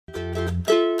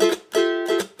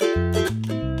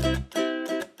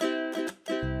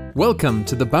Welcome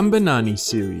to the Bambanani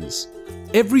series.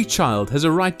 Every child has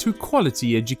a right to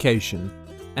quality education,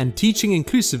 and teaching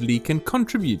inclusively can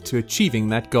contribute to achieving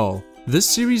that goal. This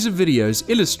series of videos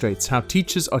illustrates how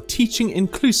teachers are teaching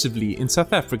inclusively in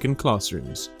South African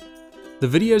classrooms. The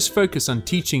videos focus on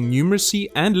teaching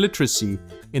numeracy and literacy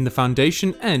in the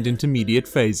foundation and intermediate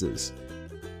phases.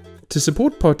 To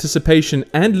support participation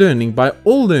and learning by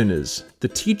all learners, the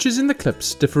teachers in the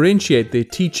clips differentiate their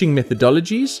teaching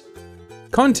methodologies,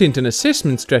 content and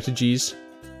assessment strategies,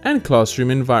 and classroom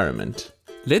environment.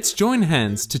 Let's join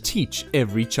hands to teach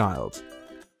every child.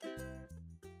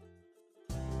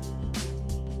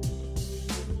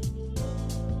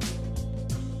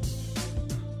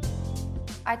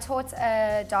 I taught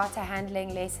a data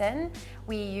handling lesson.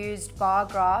 We used bar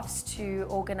graphs to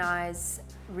organize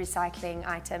recycling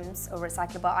items or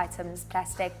recyclable items,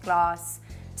 plastic, glass,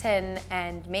 tin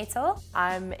and metal.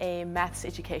 I'm a maths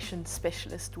education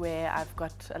specialist where I've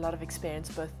got a lot of experience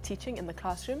both teaching in the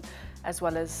classroom as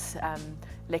well as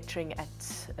lecturing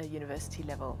at a university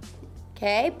level.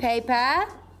 Okay, paper,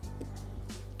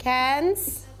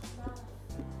 cans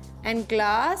and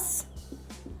glass.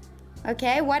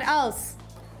 Okay, what else?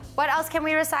 What else can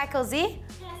we recycle, Z?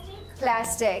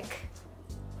 Plastic.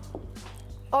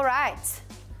 All right.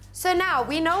 So now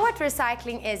we know what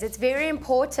recycling is. It's very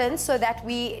important so that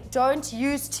we don't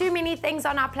use too many things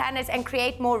on our planet and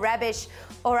create more rubbish.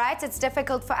 All right, it's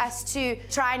difficult for us to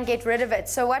try and get rid of it.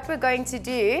 So what we're going to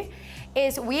do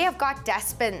is we have got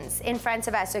dustbins in front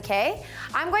of us, okay?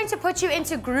 I'm going to put you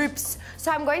into groups.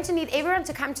 So I'm going to need everyone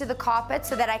to come to the carpet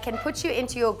so that I can put you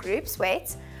into your groups.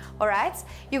 Wait. All right,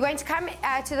 you're going to come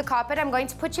to the carpet. I'm going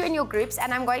to put you in your groups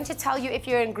and I'm going to tell you if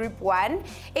you're in group 1.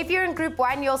 If you're in group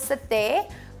 1, you'll sit there.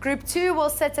 Group 2 will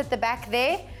sit at the back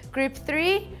there. Group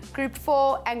 3, group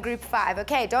 4, and group 5.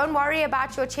 Okay, don't worry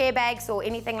about your chair bags or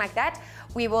anything like that.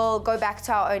 We will go back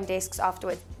to our own desks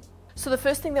afterwards. So the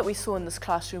first thing that we saw in this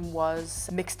classroom was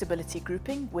mixed ability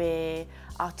grouping, where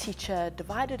our teacher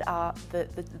divided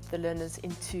the learners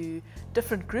into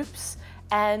different groups.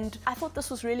 And I thought this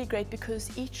was really great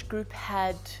because each group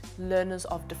had learners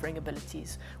of differing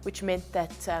abilities, which meant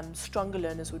that stronger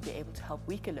learners would be able to help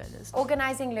weaker learners.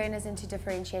 Organizing learners into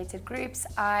differentiated groups.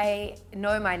 I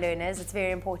know my learners. It's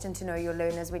very important to know your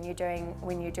learners when you're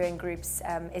doing groups,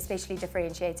 especially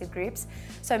differentiated groups.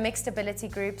 So mixed ability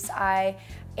groups, I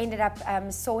ended up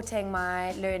sorting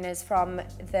my learners from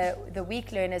the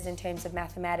weak learners in terms of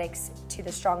mathematics to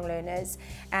the strong learners,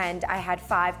 and I had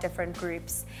 5 different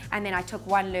groups, and then I took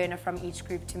one learner from each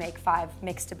group to make 5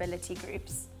 mixed ability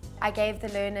groups. I gave the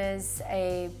learners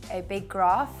a big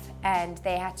graph and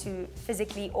they had to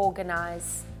physically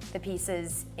organize the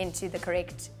pieces into the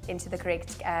correct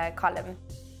column.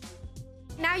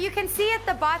 Now you can see at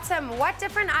the bottom, what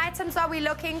different items are we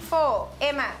looking for?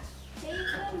 Emma? Paper,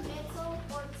 metal,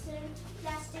 cotton,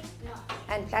 plastic, glass.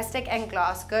 And plastic and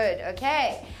glass, good,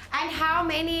 okay. And how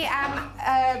many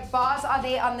bars are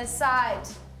there on the side?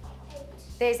 8.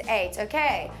 There's 8,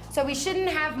 okay. So we shouldn't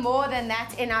have more than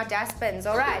that in our dustbins,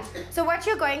 all right? So what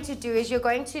you're going to do is you're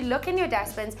going to look in your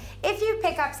dustbins. If you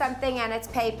pick up something and it's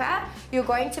paper, you're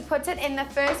going to put it in the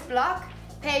first block,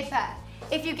 paper.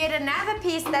 If you get another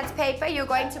piece that's paper, you're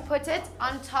going to put it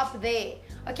on top there.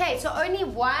 Okay, so only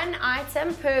one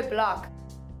item per block.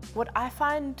 What I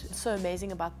find so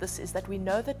amazing about this is that we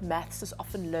know that maths is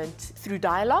often learnt through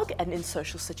dialogue and in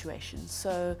social situations.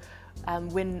 So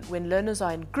when learners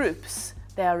are in groups,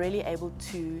 they are really able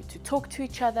to talk to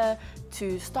each other,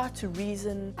 to start to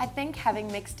reason. I think having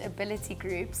mixed ability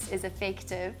groups is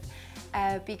effective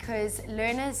because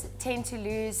learners tend to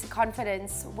lose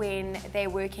confidence when they're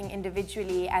working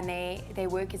individually and their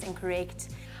work is incorrect.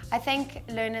 I think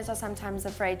learners are sometimes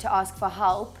afraid to ask for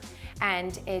help,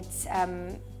 and it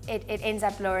ends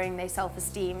up lowering their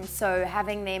self-esteem. So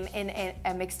having them in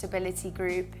a mixed ability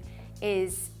group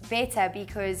is better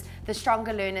because the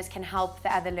stronger learners can help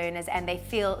the other learners and they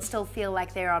still feel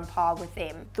like they're on par with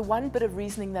them. The one bit of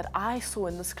reasoning that I saw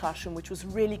in this classroom, which was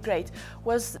really great,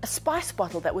 was a spice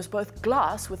bottle that was both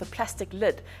glass with a plastic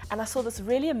lid. And I saw this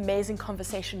really amazing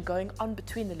conversation going on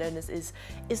between the learners is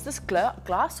this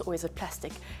glass or is it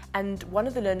plastic? And one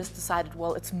of the learners decided,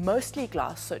 well, it's mostly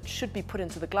glass, so it should be put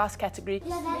into the glass category.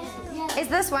 Yeah, Is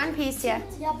this one piece here?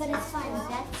 yeah, but it's fine.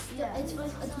 It's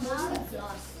mostly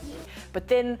glass. But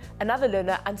then another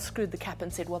learner unscrewed the cap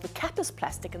and said, well, the cap is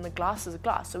plastic and the glass is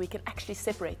glass, so we can actually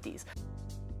separate these.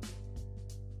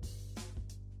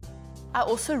 I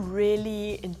also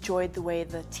really enjoyed the way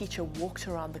the teacher walked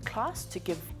around the class to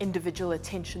give individual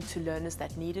attention to learners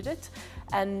that needed it.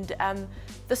 And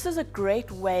this is a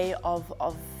great way of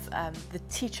the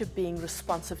teacher being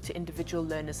responsive to individual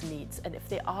learners' needs. And if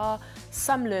there are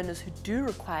some learners who do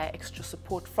require extra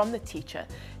support from the teacher,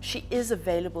 she is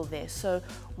available there. So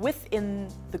within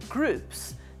the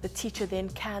groups, the teacher then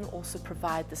can also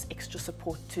provide this extra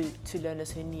support to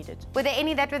learners who need it. Were there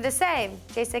any that were the same,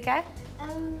 Jessica?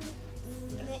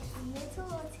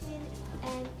 Metal or tin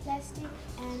and plastic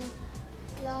and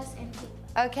glass and paper.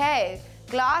 Okay,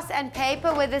 glass and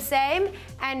paper were the same,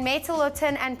 and metal or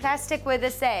tin and plastic were the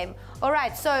same. All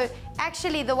right, so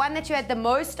actually the one that you had the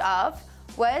most of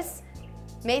was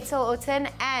metal or tin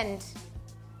and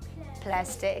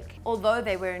plastic. Although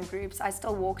they were in groups, I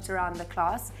still walked around the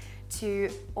class to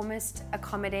almost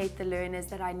accommodate the learners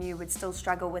that I knew would still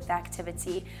struggle with the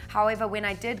activity. However, when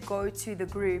I did go to the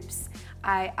groups,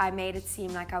 I made it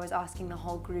seem like I was asking the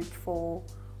whole group for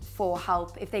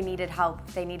help, if they needed help,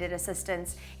 if they needed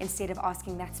assistance, instead of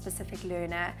asking that specific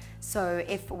learner. So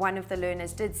if one of the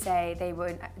learners did say they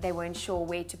weren't sure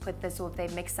where to put this, or if they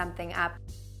mixed something up.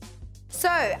 So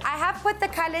I have put the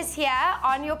colors here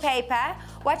on your paper.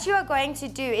 What you are going to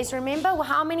do is remember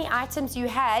how many items you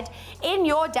had in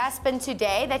your dustbin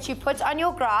today that you put on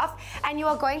your graph, and you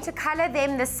are going to color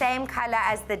them the same color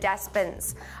as the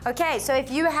dustbins. Okay, so if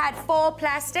you had 4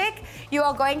 plastic, you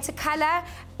are going to color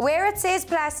where it says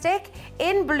plastic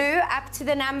in blue up to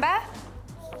the number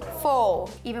 4.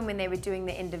 Even when they were doing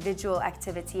the individual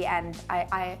activity, and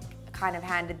I kind of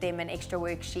handed them an extra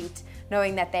worksheet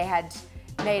knowing that they had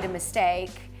made a mistake,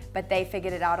 but they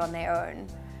figured it out on their own.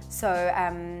 So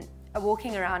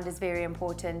walking around is very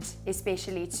important,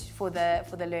 especially for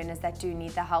the learners that do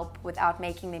need the help, without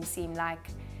making them seem like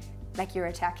you're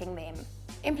attacking them.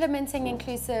 Implementing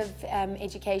inclusive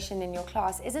education in your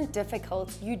class isn't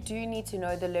difficult. You do need to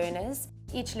know the learners.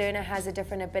 Each learner has a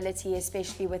different ability,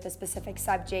 especially with a specific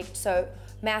subject. So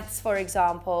maths, for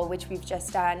example, which we've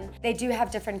just done, they do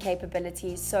have different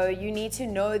capabilities. So you need to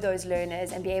know those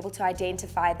learners and be able to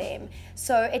identify them.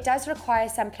 So it does require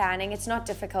some planning. It's not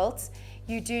difficult.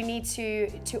 You do need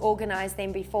to organize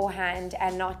them beforehand,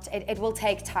 and it will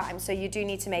take time. So you do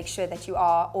need to make sure that you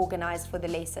are organized for the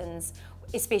lessons,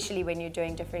 especially when you're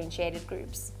doing differentiated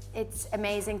groups. It's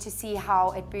amazing to see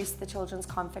how it boosts the children's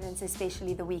confidence,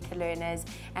 especially the weaker learners,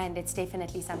 and it's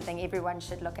definitely something everyone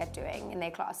should look at doing in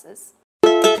their classes.